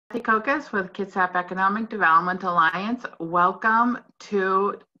Kokas with Kitsap Economic Development Alliance. Welcome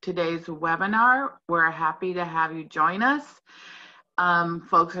to today's webinar. We're happy to have you join us.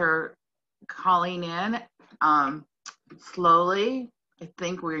 Folks are calling in slowly. I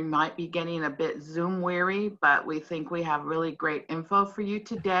think we might be getting a bit Zoom weary, but we think we have really great info for you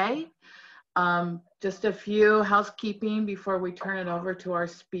today. Just a few housekeeping before we turn it over to our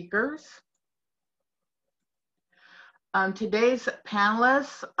speakers. Today's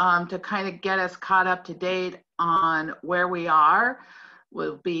panelists, to kind of get us caught up to date on where we are,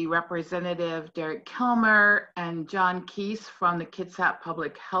 will be Representative Derek Kilmer and John Kiess from the Kitsap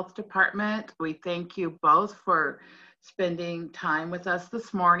Public Health Department. We thank you both for spending time with us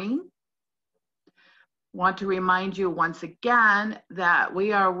this morning. Want to remind you once again that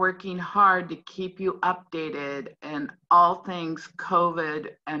we are working hard to keep you updated in all things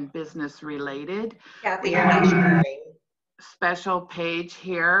COVID and business related. Kathy, you're not sharing. Special page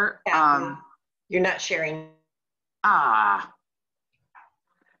here. Kathy, you're not sharing.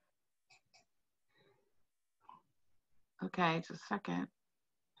 Okay, just a second.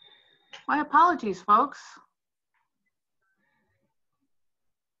 My apologies, folks.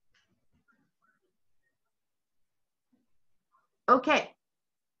 Okay.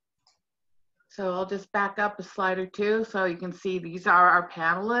 So I'll just back up a slide or two so you can see these are our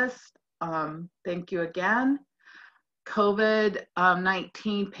panelists. Thank you again.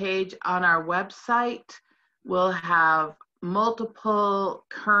 COVID-19 page on our website will have multiple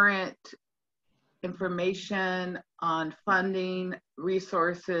current information on funding,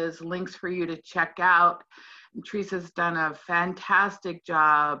 resources, links for you to check out. And Teresa's done a fantastic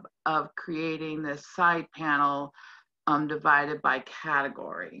job of creating this side panel divided by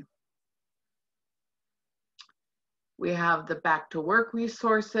category. We have the back to work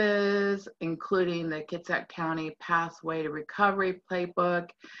resources, including the Kitsap County Pathway to Recovery Playbook.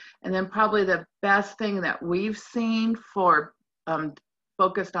 And then probably the best thing that we've seen for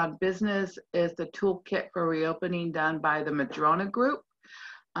focused on business is the toolkit for reopening done by the Madrona Group.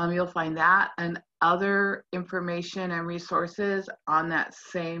 You'll find that and other information and resources on that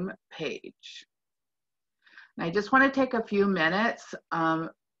same page. And I just want to take a few minutes.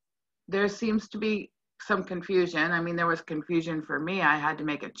 There seems to be some confusion. I mean, there was confusion for me. I had to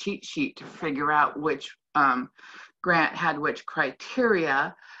make a cheat sheet to figure out which grant had which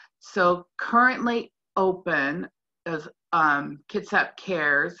criteria. So currently open is Kitsap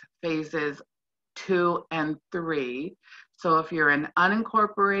Cares phases 2 and 3. So if you're an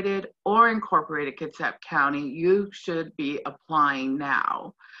unincorporated or incorporated Kitsap County, you should be applying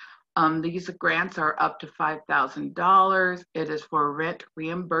now. These grants are up to $5,000. It is for rent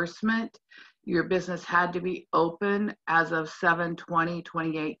reimbursement. Your business had to be open as of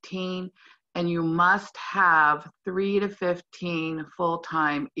 7/20/2018, and you must have 3 to 15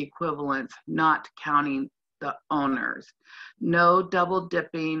 full-time equivalents, not counting the owners. No double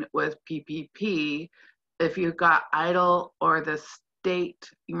dipping with PPP. If you got EIDL or the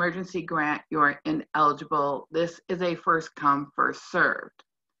state emergency grant, you're ineligible. This is a first come, first served.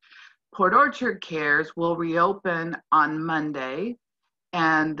 Port Orchard Cares will reopen on Monday.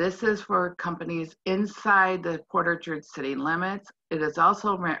 And this is for companies inside the Port Orchard city limits. It is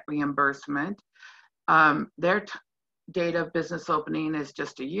also rent reimbursement. Their date of business opening is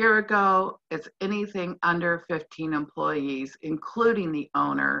just a year ago. It's anything under 15 employees, including the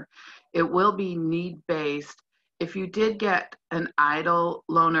owner. It will be need-based. If you did get an EIDL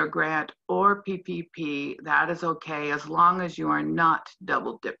loaner grant or PPP, that is okay as long as you are not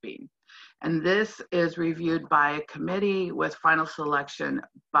double dipping. And this is reviewed by a committee with final selection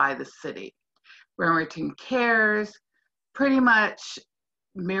by the city. Bremerton Cares pretty much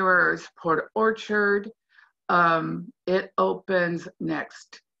mirrors Port Orchard. It opens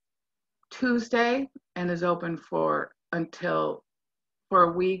next Tuesday and is open for a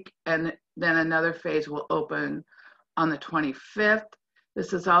week, and then another phase will open on the 25th.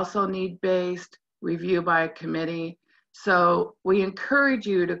 This is also need-based, review by a committee. So we encourage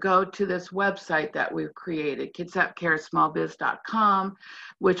you to go to this website that we've created, kitsapcaresmallbiz.com,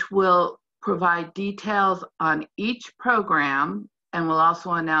 which will provide details on each program and will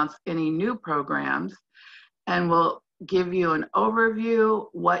also announce any new programs, and will give you an overview,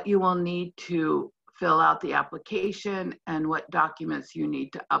 what you will need to fill out the application and what documents you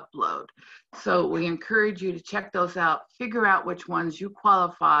need to upload. So we encourage you to check those out, figure out which ones you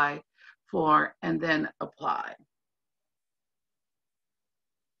qualify for, and then apply.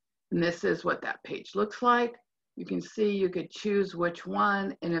 And this is what that page looks like. You can see you could choose which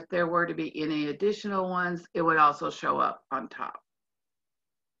one, and if there were to be any additional ones, it would also show up on top.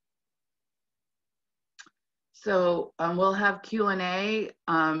 So we'll have Q&A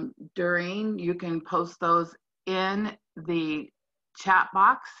during. You can post those in the chat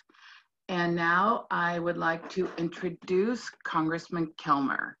box. And now I would like to introduce Congressman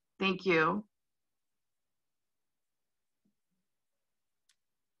Kilmer. Thank you.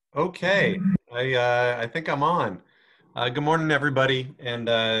 Okay, I think I'm on. Good morning, everybody,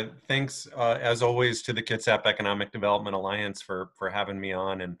 and thanks as always to the Kitsap Economic Development Alliance for having me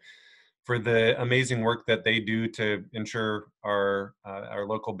on and for the amazing work that they do to ensure our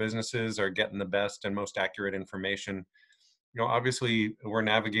local businesses are getting the best and most accurate information. You know, obviously, we're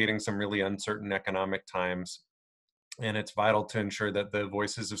navigating some really uncertain economic times, and it's vital to ensure that the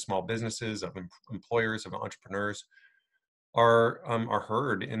voices of small businesses, of employers, of entrepreneurs are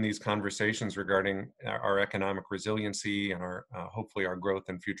heard in these conversations regarding our economic resiliency and our hopefully our growth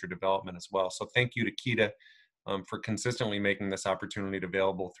and future development as well. So thank you to KEDA for consistently making this opportunity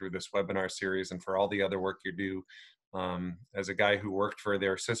available through this webinar series and for all the other work you do. As a guy who worked for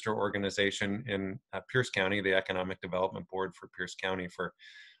their sister organization in Pierce County, the Economic Development Board for Pierce County for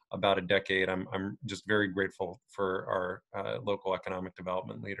about a decade, I'm just very grateful for our local economic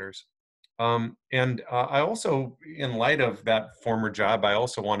development leaders. I also, in light of that former job, I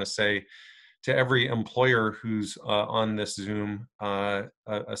also want to say to every employer who's on this Zoom a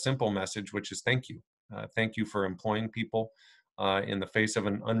simple message, which is thank you. Thank you for employing people in the face of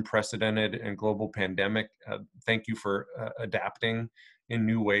an unprecedented and global pandemic. Thank you for adapting in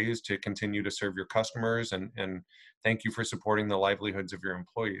new ways to continue to serve your customers, and thank you for supporting the livelihoods of your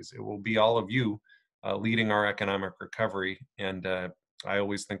employees. It will be all of you leading our economic recovery, and I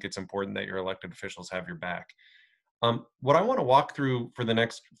always think it's important that your elected officials have your back. What I want to walk through for the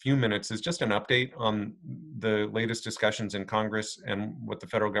next few minutes is just an update on the latest discussions in Congress and what the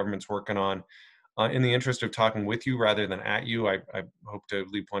federal government's working on. In the interest of talking with you rather than at you, I hope to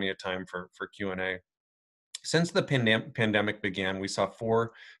leave plenty of time for Q&A. Since the pandemic began, we saw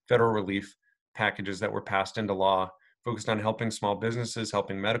 4 federal relief packages that were passed into law, focused on helping small businesses,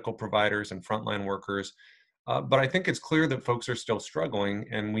 helping medical providers and frontline workers. But I think it's clear that folks are still struggling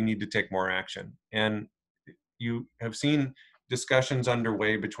and we need to take more action. And you have seen discussions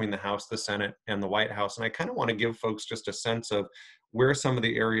underway between the House, the Senate, and the White House. And I kind of want to give folks just a sense of where some of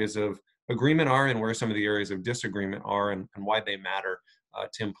the areas of agreement are and where some of the areas of disagreement are and why they matter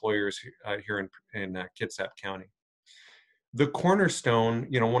to employers here in Kitsap County. The cornerstone,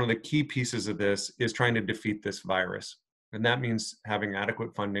 one of the key pieces of this is trying to defeat this virus. And that means having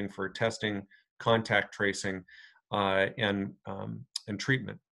adequate funding for testing, contact tracing, and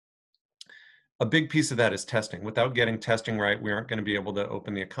treatment. A big piece of that is testing. Without getting testing right, we aren't going to be able to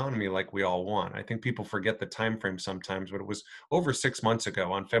open the economy like we all want. I think people forget the time frame sometimes, but it was over 6 months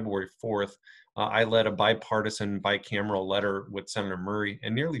ago on February 4th, I led a bipartisan, bicameral letter with Senator Murray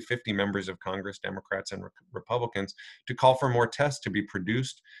and nearly 50 members of Congress, Democrats and Republicans, to call for more tests to be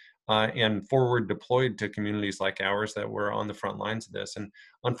produced and forward deployed to communities like ours that were on the front lines of this. And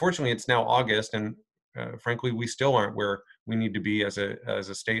unfortunately, it's now August, and frankly, we still aren't where we need to be as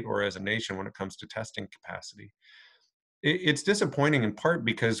a state or as a nation when it comes to testing capacity. It's disappointing in part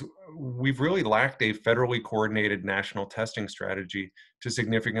because we've really lacked a federally coordinated national testing strategy to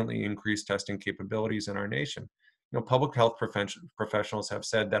significantly increase testing capabilities in our nation. Public health professionals have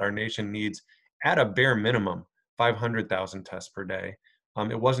said that our nation needs, at a bare minimum, 500,000 tests per day.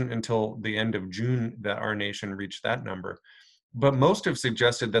 It wasn't until the end of June that our nation reached that number. But most have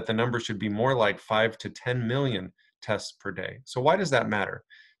suggested that the number should be more like 5 to 10 million tests per day. So why does that matter?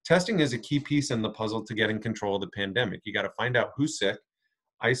 Testing is a key piece in the puzzle to getting control of the pandemic. You got to find out who's sick,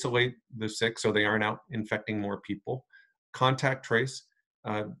 isolate the sick so they aren't out infecting more people, contact trace,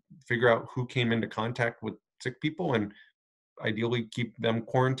 figure out who came into contact with sick people, and ideally keep them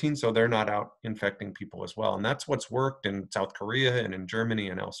quarantined so they're not out infecting people as well. And that's what's worked in South Korea and in Germany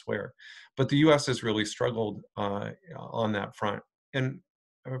and elsewhere. But the US has really struggled on that front. And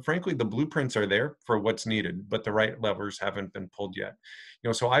frankly, the blueprints are there for what's needed, but the right levers haven't been pulled yet.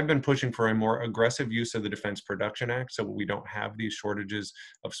 So I've been pushing for a more aggressive use of the Defense Production Act so we don't have these shortages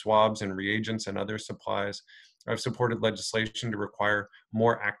of swabs and reagents and other supplies. I've supported legislation to require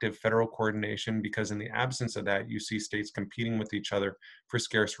more active federal coordination because in the absence of that, you see states competing with each other for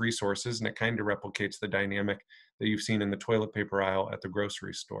scarce resources, and it kind of replicates the dynamic that you've seen in the toilet paper aisle at the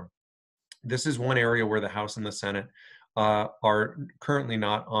grocery store. This is one area where the House and the Senate are currently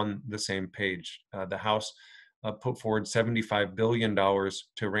not on the same page. The House put forward $75 billion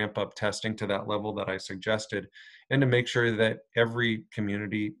to ramp up testing to that level that I suggested, and to make sure that every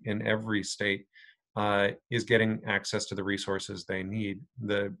community in every state is getting access to the resources they need.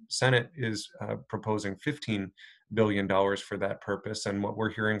 The Senate is proposing $15 billion for that purpose. And what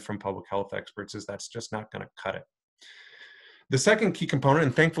we're hearing from public health experts is that's just not going to cut it. The second key component,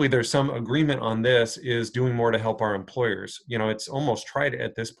 and thankfully there's some agreement on this, is doing more to help our employers. You know, it's almost tried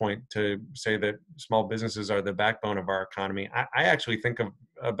at this point to say that small businesses are the backbone of our economy. I actually think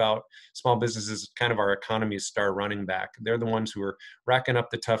about small businesses as kind of our economy's star running back. They're the ones who are racking up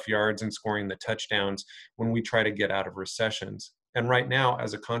the tough yards and scoring the touchdowns when we try to get out of recessions. And right now,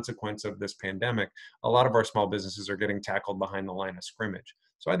 as a consequence of this pandemic, a lot of our small businesses are getting tackled behind the line of scrimmage.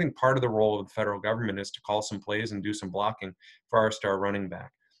 So I think part of the role of the federal government is to call some plays and do some blocking for our star running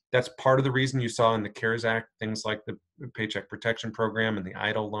back. That's part of the reason you saw in the CARES Act things like the Paycheck Protection Program and the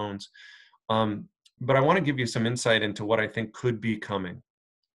EIDL loans. But I want to give you some insight into what I think could be coming.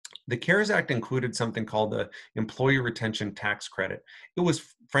 The CARES Act included something called the Employee Retention Tax Credit. It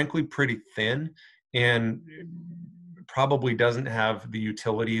was frankly pretty thin and probably doesn't have the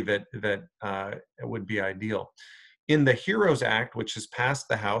utility that would be ideal. In the HEROES Act, which has passed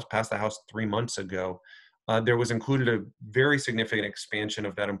the House 3 months ago, there was included a very significant expansion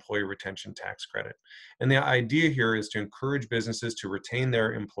of that employee retention tax credit. And the idea here is to encourage businesses to retain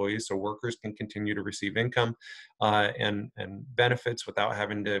their employees so workers can continue to receive income and benefits without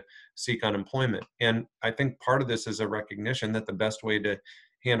having to seek unemployment. And I think part of this is a recognition that the best way to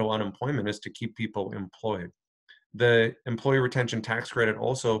handle unemployment is to keep people employed. The employee retention tax credit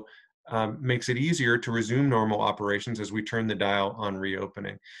also makes it easier to resume normal operations as we turn the dial on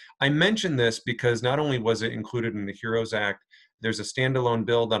reopening. I mention this because not only was it included in the HEROES Act, there's a standalone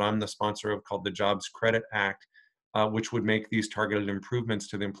bill that I'm the sponsor of called the Jobs Credit Act, which would make these targeted improvements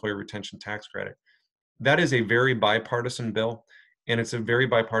to the employee retention tax credit. That is a very bipartisan bill, and it's a very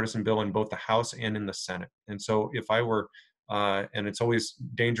bipartisan bill in both the House and in the Senate. And so if I were and it's always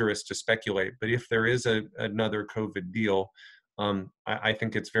dangerous to speculate, but if there is another COVID deal, I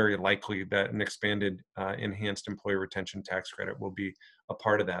think it's very likely that an expanded enhanced employee retention tax credit will be a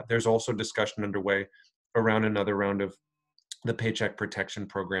part of that. There's also discussion underway around another round of the Paycheck Protection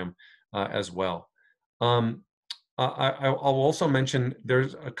Program as well. I'll also mention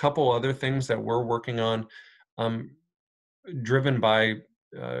there's a couple other things that we're working on driven by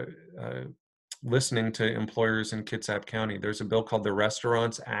listening to employers in Kitsap County. There's a bill called the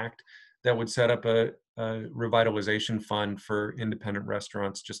Restaurants Act that would set up a revitalization fund for independent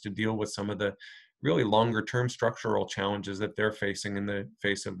restaurants just to deal with some of the really longer term structural challenges that they're facing in the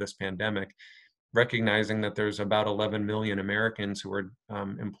face of this pandemic, recognizing that there's about 11 million Americans who are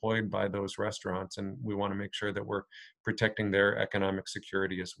employed by those restaurants, and we want to make sure that we're protecting their economic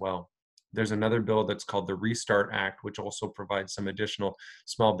security as well. There's another bill that's called the Restart Act, which also provides some additional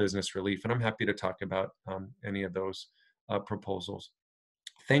small business relief, and I'm happy to talk about any of those proposals.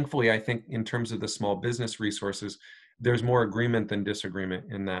 Thankfully, I think in terms of the small business resources, there's more agreement than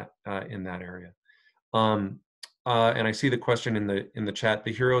disagreement in that area. And I see the question in the chat.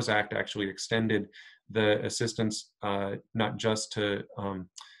 The HEROES Act actually extended the assistance not just to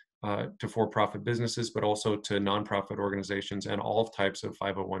for-profit businesses, but also to nonprofit organizations and all types of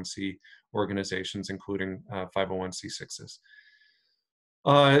 501c organizations, including 501c6s.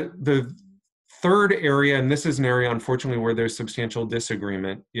 The third area, and this is an area, unfortunately, where there's substantial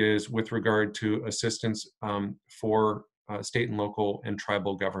disagreement, is with regard to assistance for state and local and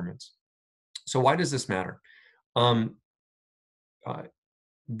tribal governments. So why does this matter?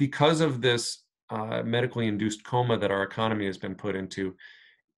 Because of this medically induced coma that our economy has been put into,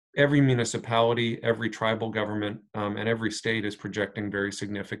 every municipality, every tribal government, and every state is projecting very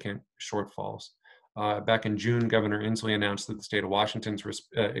significant shortfalls. Back in June, Governor Inslee announced that the state of Washington's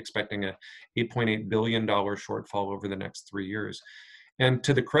expecting a $8.8 billion shortfall over the next 3 years. And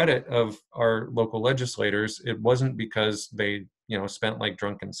to the credit of our local legislators, it wasn't because they spent like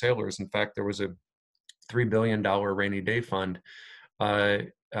drunken sailors. In fact, there was a $3 billion rainy day fund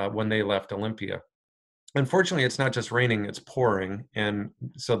when they left Olympia. Unfortunately, it's not just raining, it's pouring. And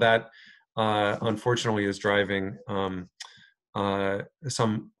so that unfortunately is driving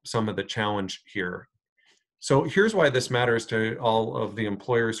some of the challenge here. So here's why this matters to all of the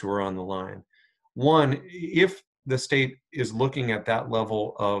employers who are on the line. One, if the state is looking at that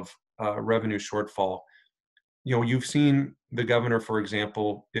level of revenue shortfall, you've seen the governor, for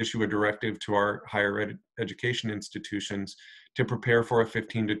example, issue a directive to our higher education institutions to prepare for a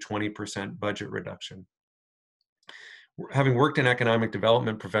 15 to 20% budget reduction. Having worked in economic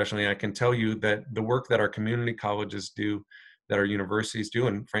development professionally, I can tell you that the work that our community colleges do, that our universities do,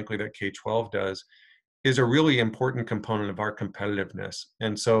 and frankly that K-12 does, is a really important component of our competitiveness.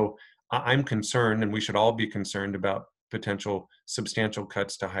 And so I'm concerned, and we should all be concerned about potential substantial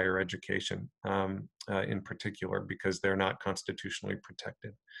cuts to higher education in particular, because they're not constitutionally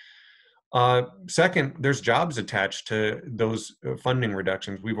protected. Second, there's jobs attached to those funding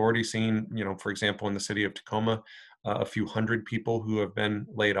reductions. We've already seen, for example, in the city of Tacoma, a few hundred people who have been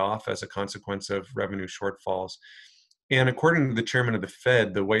laid off as a consequence of revenue shortfalls. And according to the chairman of the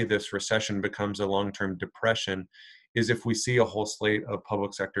Fed, the way this recession becomes a long-term depression is if we see a whole slate of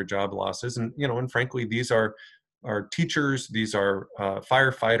public sector job losses. And frankly, these are teachers, these are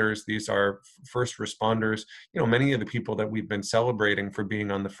firefighters, these are first responders. Many of the people that we've been celebrating for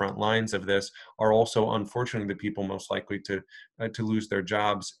being on the front lines of this are also, unfortunately, the people most likely to lose their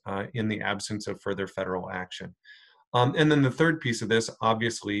jobs in the absence of further federal action. And then the third piece of this,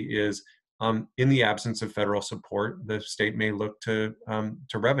 obviously, is in the absence of federal support, the state may look to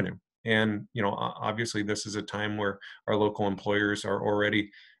revenue. And obviously, this is a time where our local employers are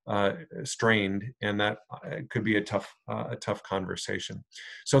already strained, and that could be a tough conversation.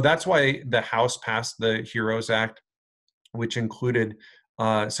 So that's why the House passed the HEROES Act, which included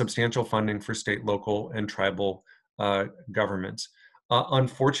substantial funding for state, local, and tribal governments.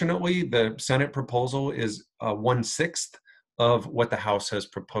 Unfortunately, the Senate proposal is 1/6 of what the House has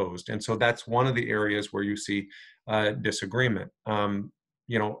proposed. And so that's one of the areas where you see disagreement.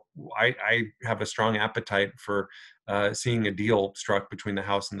 I have a strong appetite for seeing a deal struck between the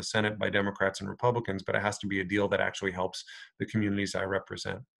House and the Senate by Democrats and Republicans, but it has to be a deal that actually helps the communities I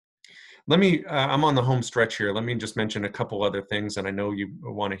represent. I'm on the home stretch here. Let me just mention a couple other things, and I know you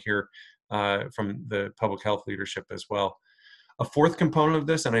want to hear from the public health leadership as well. A fourth component of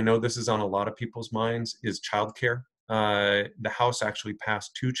this, and I know this is on a lot of people's minds, is childcare. The House actually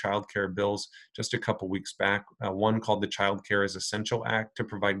passed 2 childcare bills just a couple weeks back. One called the Child Care is Essential Act to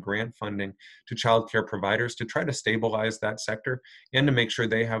provide grant funding to childcare providers to try to stabilize that sector and to make sure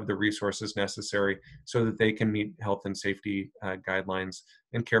they have the resources necessary so that they can meet health and safety guidelines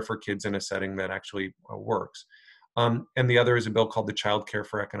and care for kids in a setting that actually works. And the other is a bill called the Child Care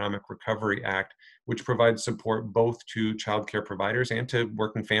for Economic Recovery Act, which provides support both to child care providers and to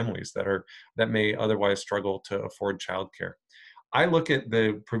working families that may otherwise struggle to afford child care. I look at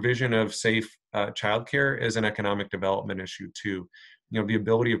the provision of safe child care as an economic development issue too. The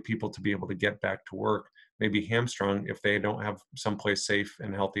ability of people to be able to get back to work may be hamstrung if they don't have someplace safe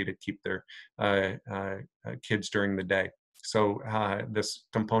and healthy to keep their kids during the day. So this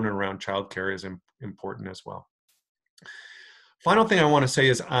component around childcare is important as well. Final thing I want to say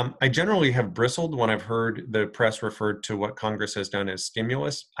is I generally have bristled when I've heard the press referred to what Congress has done as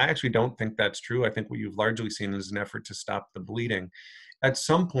stimulus. I actually don't think that's true. I think what you've largely seen is an effort to stop the bleeding. At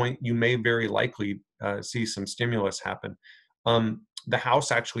some point, you may very likely see some stimulus happen. The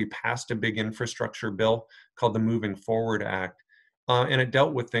House actually passed a big infrastructure bill called the Moving Forward Act, and it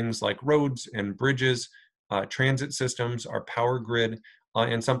dealt with things like roads and bridges, transit systems, our power grid,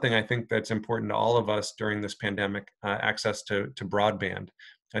 and something I think that's important to all of us during this pandemic, access to broadband.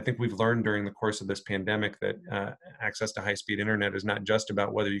 I think we've learned during the course of this pandemic that access to high-speed internet is not just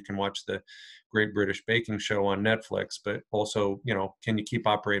about whether you can watch the Great British Baking Show on Netflix, but also, can you keep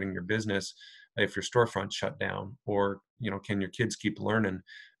operating your business if your storefront's shut down? Or, can your kids keep learning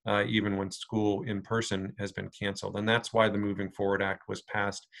even when school in person has been canceled? And that's why the Moving Forward Act was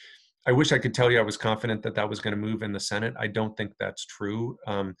passed. I wish I could tell you I was confident that that was going to move in the Senate. I don't think that's true.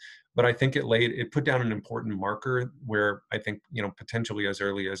 But I think it put down an important marker where I think, potentially as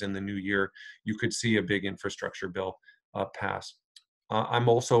early as in the new year, you could see a big infrastructure bill pass. I'm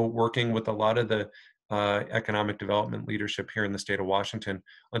also working with a lot of the economic development leadership here in the state of Washington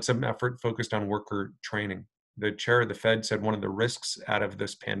on some effort focused on worker training. The chair of the Fed said one of the risks out of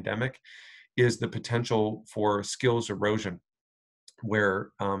this pandemic is the potential for skills erosion, where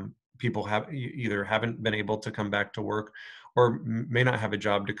people either haven't been able to come back to work or may not have a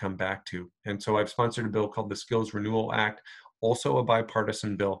job to come back to. And so I've sponsored a bill called the Skills Renewal Act, also a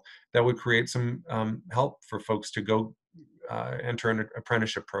bipartisan bill that would create some help for folks to go enter an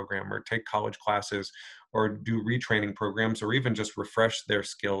apprenticeship program or take college classes or do retraining programs or even just refresh their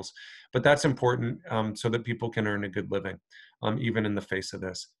skills. But that's important so that people can earn a good living, even in the face of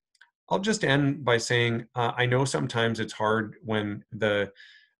this. I'll just end by saying, I know sometimes it's hard when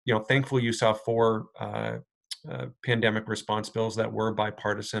thankfully you saw 4 pandemic response bills that were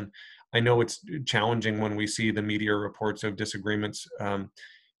bipartisan. I know it's challenging when we see the media reports of disagreements.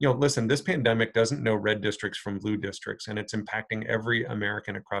 Listen, this pandemic doesn't know red districts from blue districts, and it's impacting every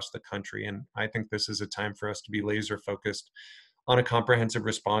American across the country. And I think this is a time for us to be laser focused on a comprehensive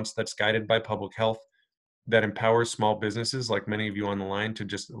response that's guided by public health, that empowers small businesses like many of you on the line to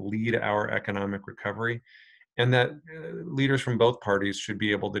just lead our economic recovery, and that leaders from both parties should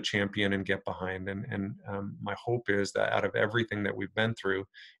be able to champion and get behind. And my hope is that out of everything that we've been through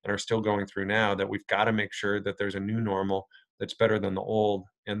and are still going through now, that we've got to make sure that there's a new normal that's better than the old,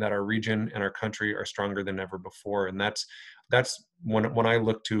 and that our region and our country are stronger than ever before. And that's when I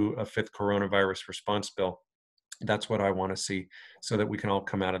look to a fifth coronavirus response bill, that's what I want to see, so that we can all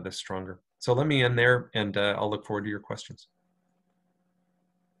come out of this stronger. So let me end there, and I'll look forward to your questions.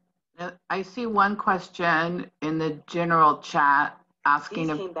 I see one question in the general chat asking.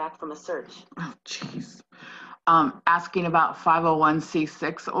 These came back from a search. Oh, geez. Asking about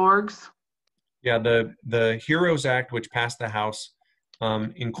 501c6 orgs. Yeah, the HEROES Act, which passed the House,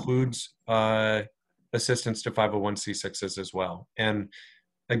 includes assistance to 501c6s as well. And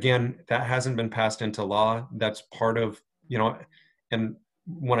again, that hasn't been passed into law. That's part of, and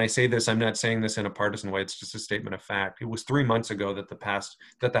when I say this, I'm not saying this in a partisan way. It's just a statement of fact. It was 3 months ago that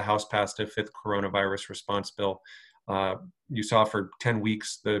the House passed a fifth coronavirus response bill. You saw for 10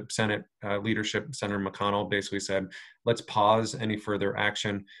 weeks, the Senate leadership, Senator McConnell, basically said, let's pause any further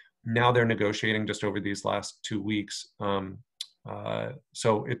action. Now they're negotiating just over these last 2 weeks.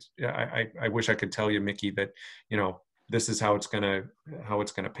 So I wish I could tell you, Mickey, that, this is how it's gonna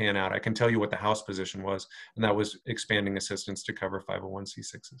pan out. I can tell you what the House position was, and that was expanding assistance to cover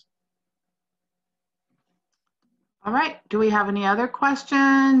 501c6s. All right. Do we have any other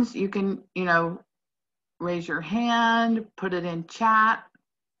questions? You can, raise your hand, put it in chat.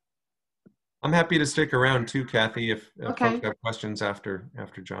 I'm happy to stick around too, Kathy, if Okay. folks have questions after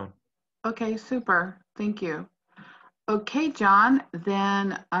John. Okay, super. Thank you. Okay, John,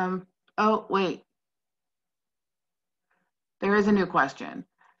 then, oh, wait. There is a new question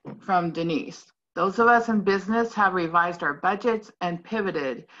from Denise. Those of us in business have revised our budgets and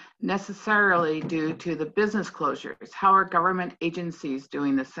pivoted necessarily due to the business closures. How are government agencies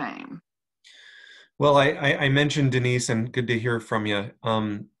doing the same? Well, I mentioned Denise, and good to hear from you.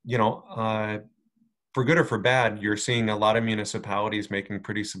 For good or for bad, you're seeing a lot of municipalities making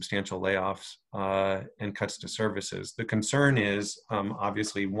pretty substantial layoffs and cuts to services. The concern is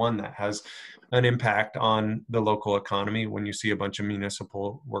obviously one that has an impact on the local economy. When you see a bunch of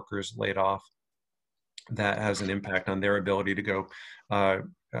municipal workers laid off, that has an impact on their ability to go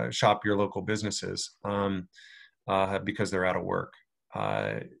shop your local businesses because they're out of work.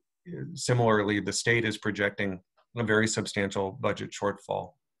 Similarly, the state is projecting a very substantial budget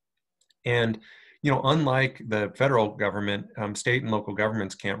shortfall. And unlike the federal government, state and local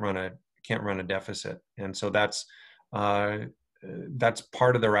governments can't run a deficit, and so that's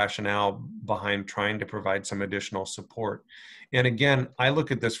part of the rationale behind trying to provide some additional support. And again, I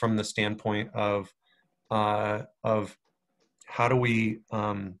look at this from the standpoint of how do we,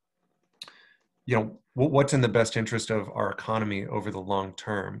 what's in the best interest of our economy over the long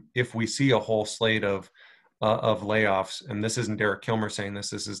term. If we see a whole slate of layoffs, and this isn't Derek Kilmer saying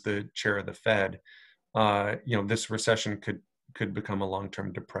this is the chair of the Fed, this recession could become a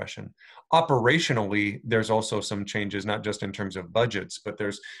long-term depression. Operationally, there's also some changes, not just in terms of budgets, but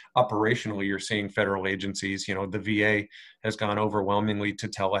there's operationally, you're seeing federal agencies, the VA has gone overwhelmingly to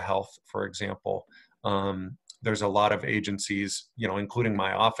telehealth, for example. There's a lot of agencies, including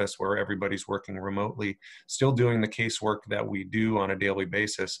my office, where everybody's working remotely, still doing the casework that we do on a daily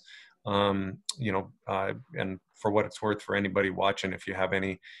basis. And for what it's worth, for anybody watching, if you have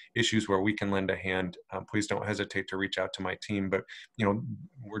any issues where we can lend a hand, please don't hesitate to reach out to my team. But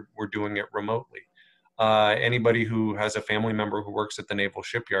we're doing it remotely. Anybody who has a family member who works at the Naval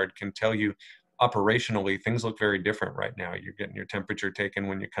Shipyard can tell you, operationally, things look very different right now. You're getting your temperature taken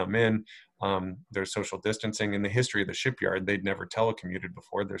when you come in. There's social distancing. In the history of the shipyard, they'd never telecommuted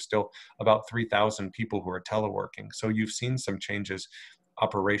before. There's still about 3,000 people who are teleworking. So you've seen some changes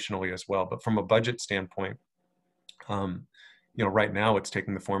operationally as well. But from a budget standpoint, right now it's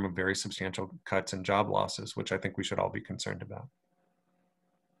taking the form of very substantial cuts and job losses, which I think we should all be concerned about.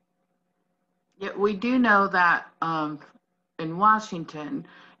 Yeah, we do know that in Washington,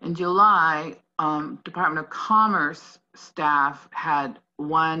 in July, Department of Commerce staff had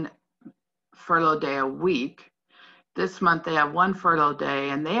 1 furlough day a week. This month they have 1 furlough day,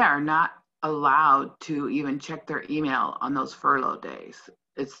 and they are not allowed to even check their email on those furlough days.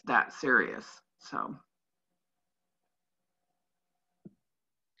 It's that serious. So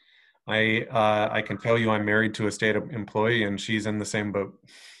I can tell you I'm married to a state employee, and she's in the same boat.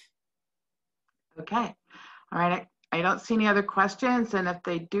 Okay. All right. I don't see any other questions, and if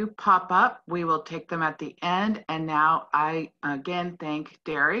they do pop up, we will take them at the end. And now I again thank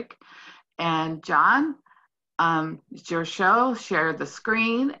Derek and John. It's your show. Share the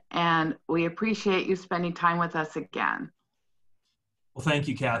screen, and we appreciate you spending time with us again. Well, thank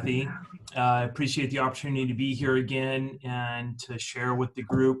you, Kathy. I appreciate the opportunity to be here again and to share with the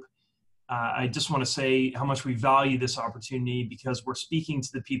group. I just want to say how much we value this opportunity, because we're speaking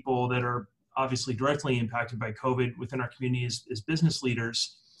to the people that are obviously directly impacted by COVID within our community as business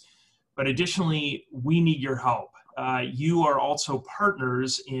leaders. But additionally, we need your help. You are also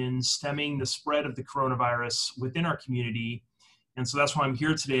partners in stemming the spread of the coronavirus within our community. And so that's why I'm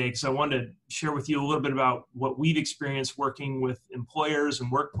here today, because I wanted to share with you a little bit about what we've experienced working with employers and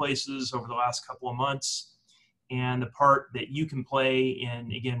workplaces over the last couple of months, and the part that you can play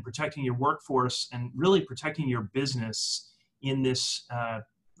in, again, protecting your workforce and really protecting your business in this,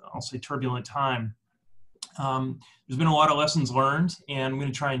 I'll say, turbulent time. There's been a lot of lessons learned, and I'm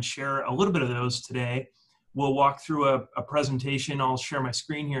going to try and share a little bit of those today. We'll walk through a presentation. I'll share my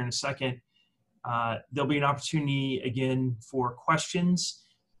screen here in a second. There'll be an opportunity again for questions,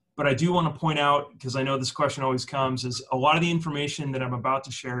 but I do want to point out, because I know this question always comes, is a lot of the information that I'm about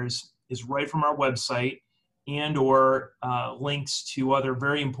to share is right from our website, and or links to other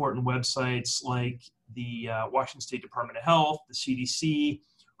very important websites like the Washington State Department of Health, the CDC,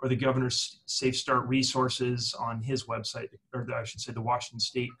 or the Governor's Safe Start resources on his website, or I should say the Washington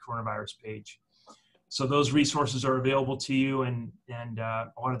State coronavirus page. So those resources are available to you, and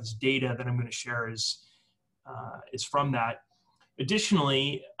a lot of this data that I'm going to share is from that.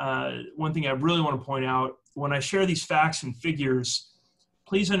 Additionally, one thing I really want to point out, when I share these facts and figures,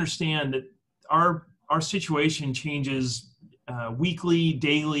 please understand that our situation changes weekly,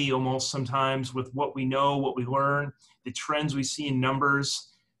 daily, almost sometimes, with what we know, what we learn, the trends we see in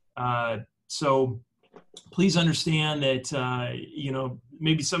numbers. So please understand that, you know,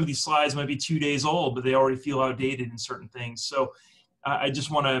 maybe some of these slides might be 2 days old, but they already feel outdated in certain things. So I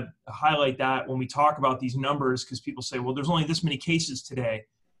just want to highlight that when we talk about these numbers, because people say, well, there's only this many cases today.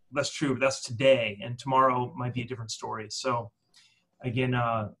 That's true, but that's today, and tomorrow might be a different story. So again,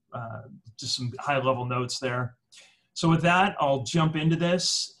 just some high-level notes there. So with that, I'll jump into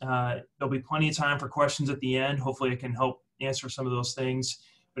this. There'll be plenty of time for questions at the end. Hopefully I can help answer some of those things.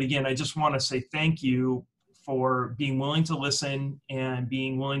 But again, I just want to say thank you for being willing to listen and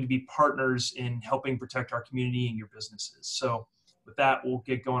being willing to be partners in helping protect our community and your businesses. So with that, we'll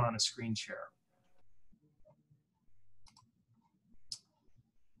get going on a screen share.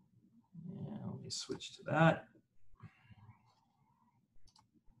 And let me switch to that.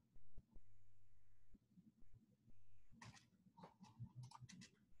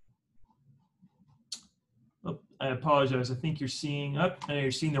 Oh, I apologize. I think you're seeing,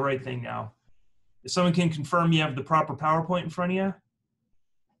 you're seeing the right thing now. If someone can confirm you have the proper PowerPoint in front of you.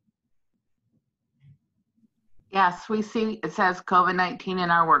 Yes, we see it says COVID-19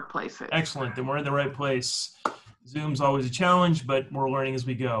 in our workplaces. Excellent, then we're in the right place. Zoom's always a challenge, but we're learning as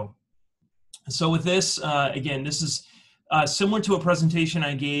we go. So with this, again, this is similar to a presentation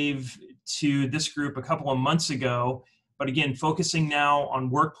I gave to this group a couple of months ago, but again, focusing now on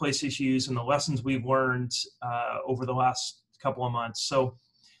workplace issues and the lessons we've learned over the last couple of months. So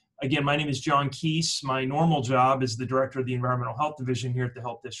again, my name is John Kiess. My normal job is the Director of the Environmental Health Division here at the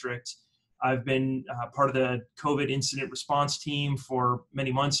Health District. I've been part of the COVID incident response team for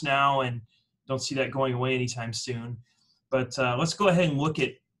many months now, and don't see that going away anytime soon. But let's go ahead and look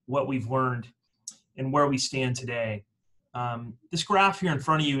at what we've learned and where we stand today. This graph here in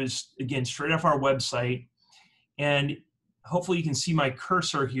front of you is, again, straight off our website, and hopefully you can see my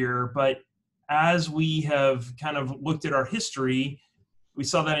cursor here, but as we have kind of looked at our history, we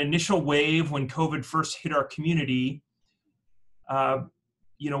saw that initial wave when COVID first hit our community.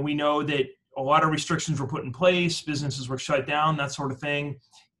 You know, we know that a lot of restrictions were put in place, businesses were shut down, that sort of thing.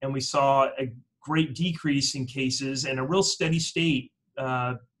 And we saw a great decrease in cases and a real steady state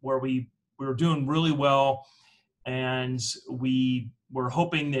where we were doing really well. And we were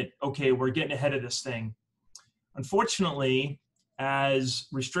hoping that, okay, we're getting ahead of this thing. Unfortunately, as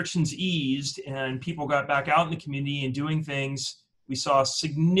restrictions eased and people got back out in the community and doing things, we saw a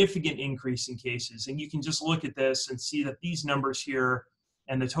significant increase in cases. And you can just look at this and see that these numbers here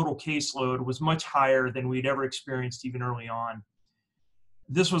and the total caseload was much higher than we'd ever experienced even early on.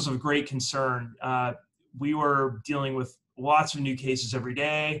 This was of great concern. We were dealing with lots of new cases every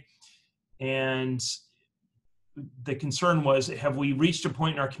day, and the concern was, have we reached a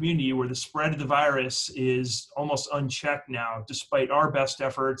point in our community where the spread of the virus is almost unchecked now, despite our best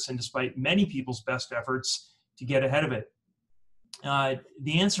efforts and despite many people's best efforts to get ahead of it?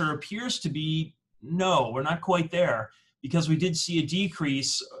 The answer appears to be no, we're not quite there, because we did see a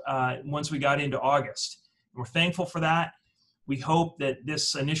decrease once we got into August. We're thankful for that. We hope that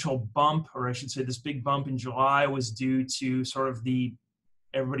this initial bump, or I should say this big bump in July, was due to sort of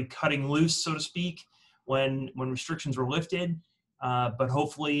everybody cutting loose, so to speak, when restrictions were lifted. But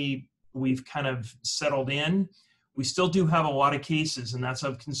hopefully we've kind of settled in. We still do have a lot of cases, and that's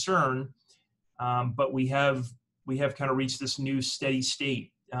of concern. But we have kind of reached this new steady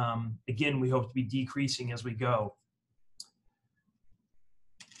state. again, we hope to be decreasing as we go.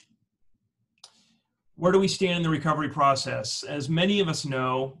 Where do we stand in the recovery process? As many of us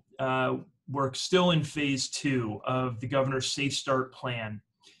know, we're still in phase 2 of the governor's Safe Start plan.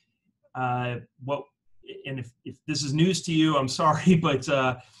 And if this is news to you, I'm sorry, but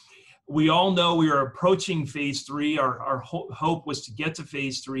we all know we are approaching phase 3. Our hope was to get to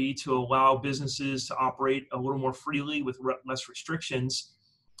phase 3 to allow businesses to operate a little more freely with less restrictions.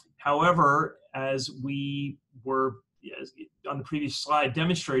 However, as we were on the previous slide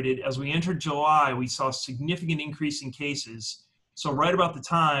demonstrated, as we entered July, we saw a significant increase in cases. So right about the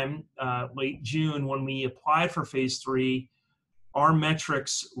time, late June, when we applied for phase 3, our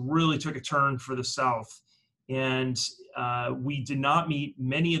metrics really took a turn for the south. And we did not meet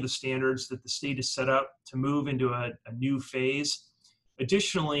many of the standards that the state has set up to move into a new phase.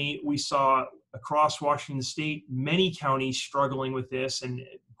 Additionally, we saw across Washington state, many counties struggling with this and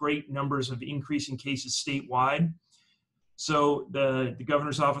great numbers of increasing cases statewide. So the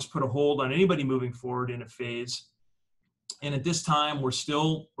governor's office put a hold on anybody moving forward in a phase. And at this time, we're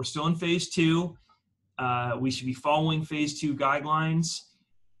still in phase 2. We should be following phase 2 guidelines.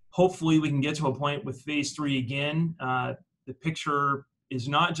 Hopefully we can get to a point with phase 3 again. The picture is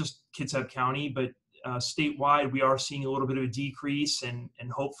not just Kitsap County, but statewide, we are seeing a little bit of a decrease, and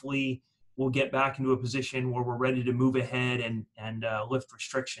hopefully we'll get back into a position where we're ready to move ahead and lift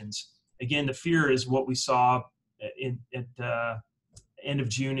restrictions. Again, the fear is what we saw at the end of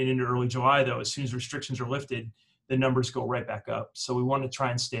June and into early July, though. As soon as restrictions are lifted, the numbers go right back up. So we want to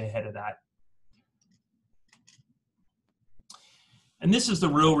try and stay ahead of that. And this is the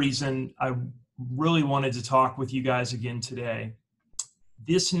real reason I really wanted to talk with you guys again today.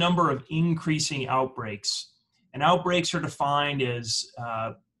 This number of increasing outbreaks, and outbreaks are defined as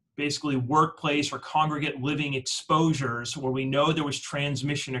basically workplace or congregate living exposures where we know there was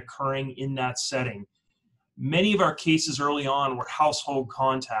transmission occurring in that setting. Many of our cases early on were household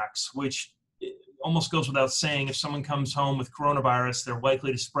contacts, which almost goes without saying, if someone comes home with coronavirus, they're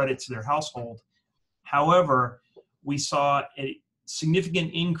likely to spread it to their household. However, we saw a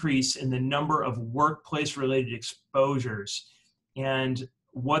significant increase in the number of workplace-related exposures. And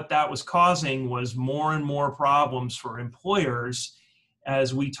what that was causing was more and more problems for employers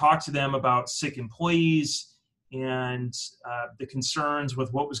as we talked to them about sick employees and the concerns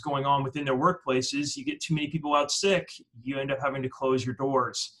with what was going on within their workplaces. You get too many people out sick, you end up having to close your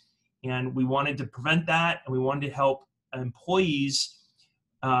doors. And we wanted to prevent that, and we wanted to help employees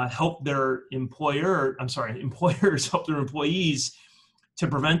help their employers help their employees to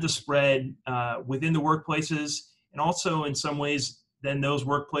prevent the spread within the workplaces, and also in some ways then those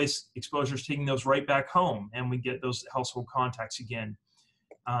workplace exposures taking those right back home, and we get those household contacts again.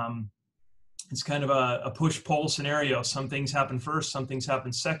 It's kind of a push-pull scenario. Some things happen first, some things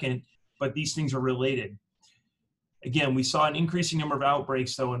happen second, but these things are related. Again, we saw an increasing number of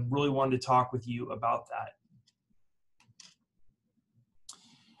outbreaks, though, and really wanted to talk with you about that.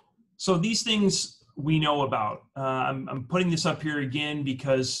 So these things we know about. I'm putting this up here again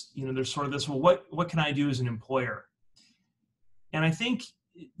because, you know, there's sort of this, well, what can I do as an employer? And I think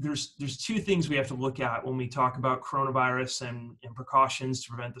there's two things we have to look at when we talk about coronavirus and precautions to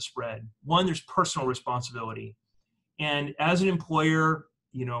prevent the spread. One, there's personal responsibility. And as an employer,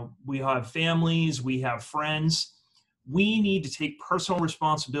 you know, we have families, we have friends. We need to take personal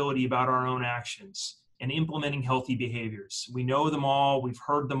responsibility about our own actions and implementing healthy behaviors. We know them all, we've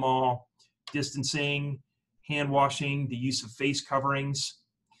heard them all: distancing, hand washing, the use of face coverings.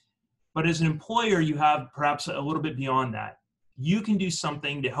 But as an employer, you have perhaps a little bit beyond that. You can do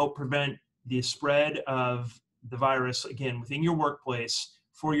something to help prevent the spread of the virus, again, within your workplace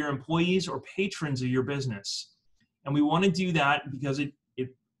for your employees or patrons of your business. And we want to do that because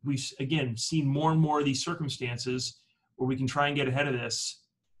we've, again, seen more and more of these circumstances where we can try and get ahead of this.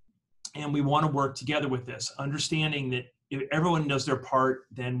 And we want to work together with this, understanding that if everyone does their part,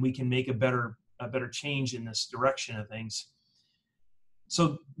 then we can make a better change in this direction of things.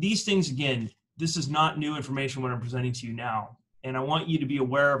 So these things, again, this is not new information what I'm presenting to you now, and I want you to be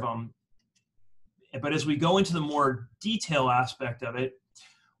aware of them. But as we go into the more detail aspect of it,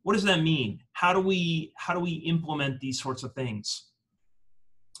 what does that mean? How do we implement these sorts of things?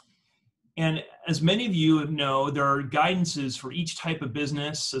 And as many of you know, there are guidances for each type of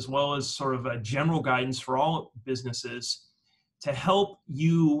business, as well as sort of a general guidance for all businesses to help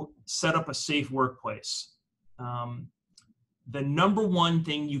you set up a safe workplace. The number one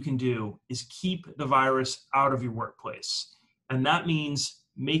thing you can do is keep the virus out of your workplace. And that means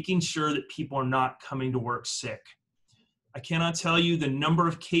making sure that people are not coming to work sick. I cannot tell you the number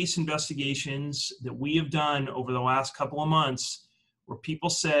of case investigations that we have done over the last couple of months where people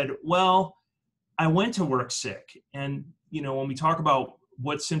said, well, I went to work sick. And, when we talk about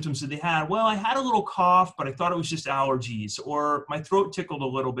what symptoms did they have, well, I had a little cough, but I thought it was just allergies, or my throat tickled a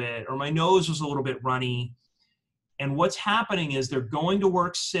little bit, or my nose was a little bit runny. And what's happening is they're going to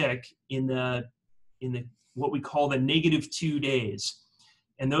work sick in the what we call the -2 days.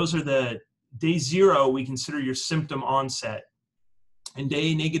 And those are the day 0, we consider your symptom onset. And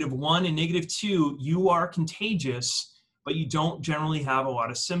day -1 and -2, you are contagious, but you don't generally have a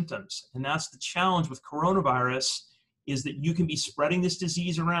lot of symptoms. And that's the challenge with coronavirus, is that you can be spreading this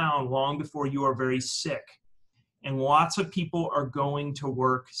disease around long before you are very sick. And lots of people are going to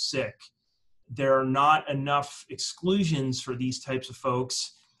work sick. There are not enough exclusions for these types of folks,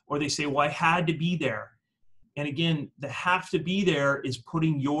 or they say, well, I had to be there. And again, the have to be there is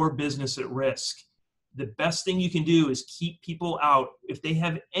putting your business at risk. The best thing you can do is keep people out. If they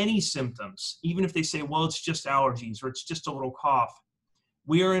have any symptoms, even if they say, well, it's just allergies or it's just a little cough,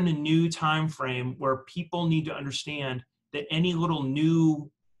 we are in a new time frame where people need to understand that any little new,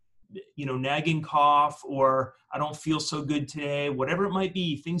 nagging cough, or I don't feel so good today, whatever it might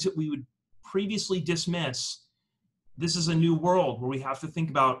be, things that we would previously dismiss, this is a new world where we have to think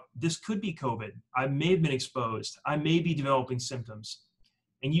about, this could be COVID. I may have been exposed. I may be developing symptoms.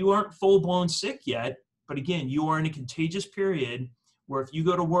 And you aren't full-blown sick yet, but again, you are in a contagious period where if you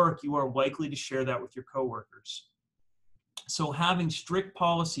go to work, you are likely to share that with your coworkers. So having strict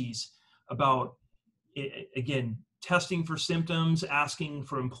policies about, again, testing for symptoms, asking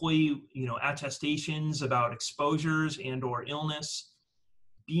for employee, attestations about exposures and or illness,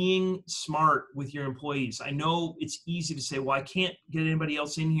 being smart with your employees. I know it's easy to say, well, I can't get anybody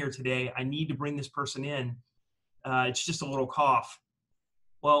else in here today. I need to bring this person in. It's just a little cough.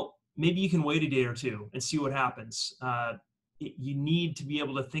 Well, maybe you can wait a day or two and see what happens. You need to be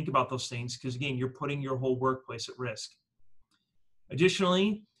able to think about those things because, again, you're putting your whole workplace at risk.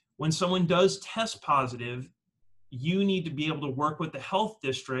 Additionally, when someone does test positive, you need to be able to work with the health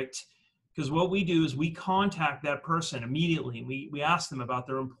district, because what we do is we contact that person immediately. We ask them about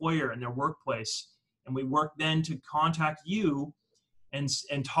their employer and their workplace, and we work then to contact you and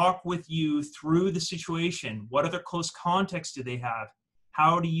talk with you through the situation. What other close contacts do they have?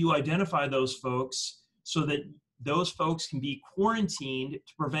 How do you identify those folks so that those folks can be quarantined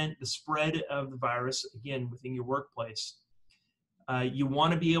to prevent the spread of the virus, again, within your workplace? You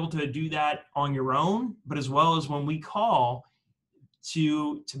want to be able to do that on your own, but as well as when we call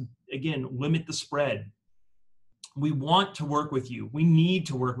to again, limit the spread. We want to work with you. We need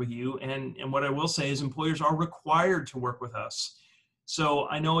to work with you. And what I will say is employers are required to work with us. So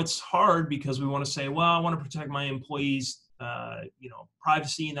I know it's hard because we want to say, well, I want to protect my employees'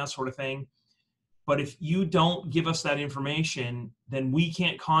 privacy and that sort of thing. But if you don't give us that information, then we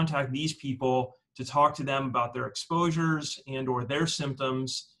can't contact these people to talk to them about their exposures and or their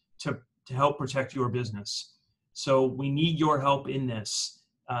symptoms to help protect your business. So we need your help in this.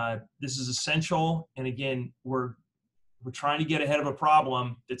 This is essential. And again, we're trying to get ahead of a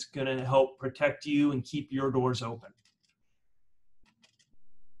problem that's going to help protect you and keep your doors open.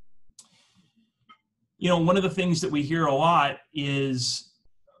 One of the things that we hear a lot is,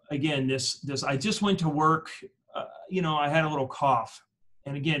 again, this I just went to work, I had a little cough.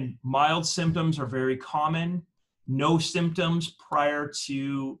 And again, mild symptoms are very common. No symptoms prior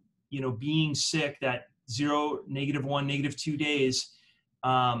to, being sick, that 0, -1, -2 days.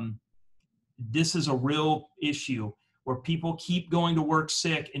 This is a real issue where people keep going to work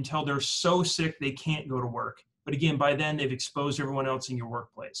sick until they're so sick they can't go to work. But again, by then they've exposed everyone else in your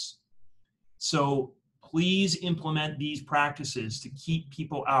workplace. So please implement these practices to keep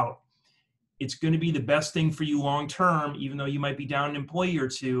people out. It's going to be the best thing for you long term, even though you might be down an employee or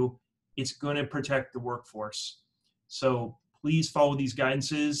two. It's going to protect the workforce. So please follow these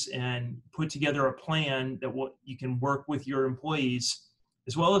guidances and put together a plan that you can work with your employees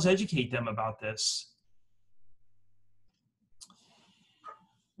as well as educate them about this.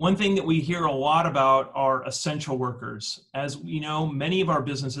 One thing that we hear a lot about are essential workers. As we know, many of our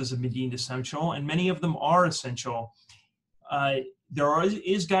businesses have been deemed essential, and many of them are essential. There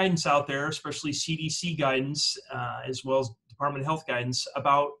is guidance out there, especially CDC guidance, as well as Department of Health guidance,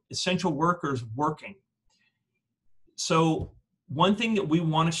 about essential workers working. So one thing that we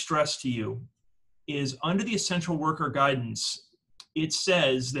want to stress to you is under the essential worker guidance, it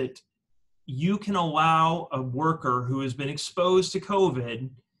says that you can allow a worker who has been exposed to COVID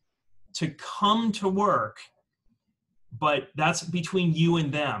to come to work, but that's between you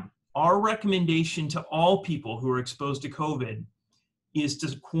and them. Our recommendation to all people who are exposed to COVID is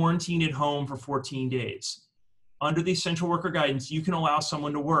to quarantine at home for 14 days. Under the essential worker guidance, you can allow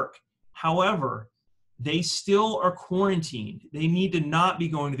someone to work. However, they still are quarantined. They need to not be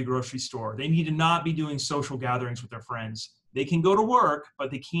going to the grocery store. They need to not be doing social gatherings with their friends. They can go to work,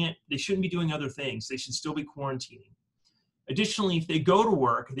 but they shouldn't be doing other things. They should still be quarantining. Additionally, if they go to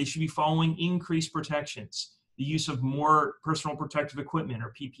work, they should be following increased protections, the use of more personal protective equipment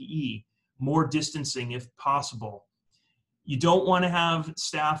or PPE, more distancing if possible. You don't want to have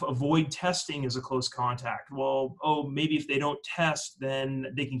staff avoid testing as a close contact. Well, maybe if they don't test,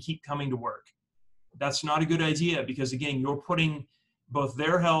 then they can keep coming to work. That's not a good idea because, again, you're putting both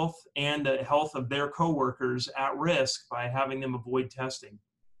their health and the health of their coworkers at risk by having them avoid testing.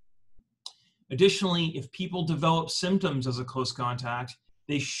 Additionally, if people develop symptoms as a close contact,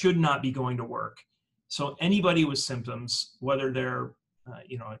 they should not be going to work. So anybody with symptoms, whether they're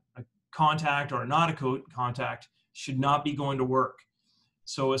a contact or not a contact, should not be going to work.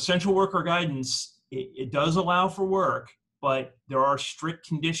 So essential worker guidance, it does allow for work, but there are strict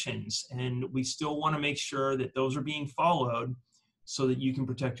conditions, and we still want to make sure that those are being followed so that you can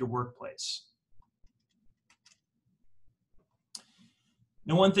protect your workplace.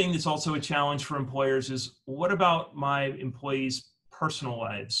 Now, one thing that's also a challenge for employers is, what about my employees' personal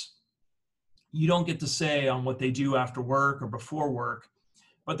lives? You don't get to say on what they do after work or before work,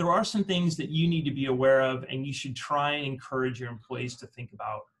 but there are some things that you need to be aware of, and you should try and encourage your employees to think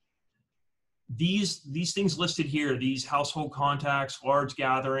about. These things listed here, these household contacts, large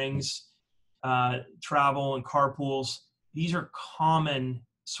gatherings, travel and carpools, these are common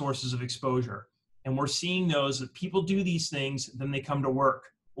sources of exposure. And we're seeing those, that people do these things, then they come to work,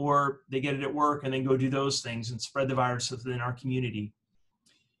 or they get it at work and then go do those things and spread the virus within our community.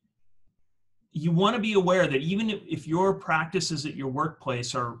 You want to be aware that even if your practices at your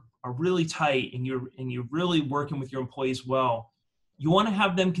workplace are really tight and you're really working with your employees well, you want to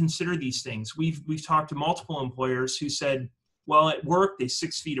have them consider these things. We've talked to multiple employers who said, well, at work, they're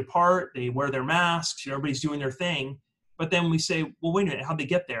 6 feet apart, they wear their masks, everybody's doing their thing. But then we say, well, wait a minute, how'd they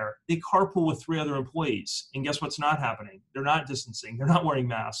get there? They carpool with 3 other employees. And guess what's not happening? They're not distancing. They're not wearing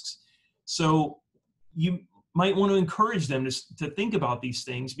masks. So you might want to encourage them to think about these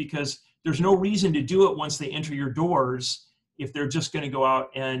things, because there's no reason to do it once they enter your doors if they're just going to go out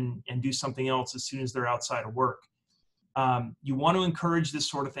and do something else as soon as they're outside of work. You want to encourage this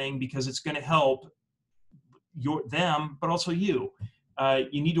sort of thing because it's going to help them, but also you.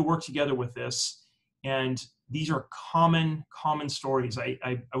 You need to work together with this. And these are common stories.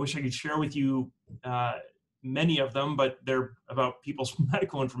 I wish I could share with you many of them, but they're about people's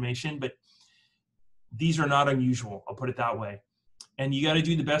medical information, but these are not unusual, I'll put it that way. And you got to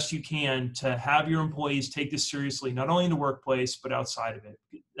do the best you can to have your employees take this seriously, not only in the workplace, but outside of it.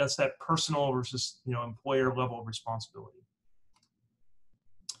 That's that personal versus, employer level of responsibility.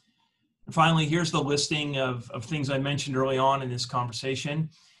 And finally, here's the listing of things I mentioned early on in this conversation,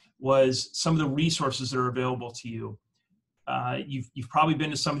 was some of the resources that are available to you. You've probably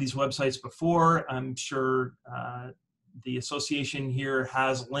been to some of these websites before. I'm sure the association here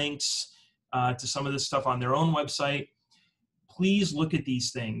has links to some of this stuff on their own website. Please look at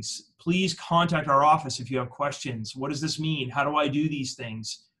these things. Please contact our office if you have questions. What does this mean? How do I do these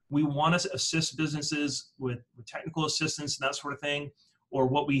things? We want to assist businesses with technical assistance and that sort of thing, or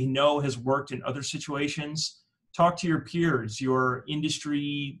what we know has worked in other situations. Talk to your peers, your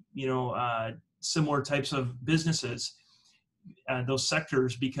industry, similar types of businesses, those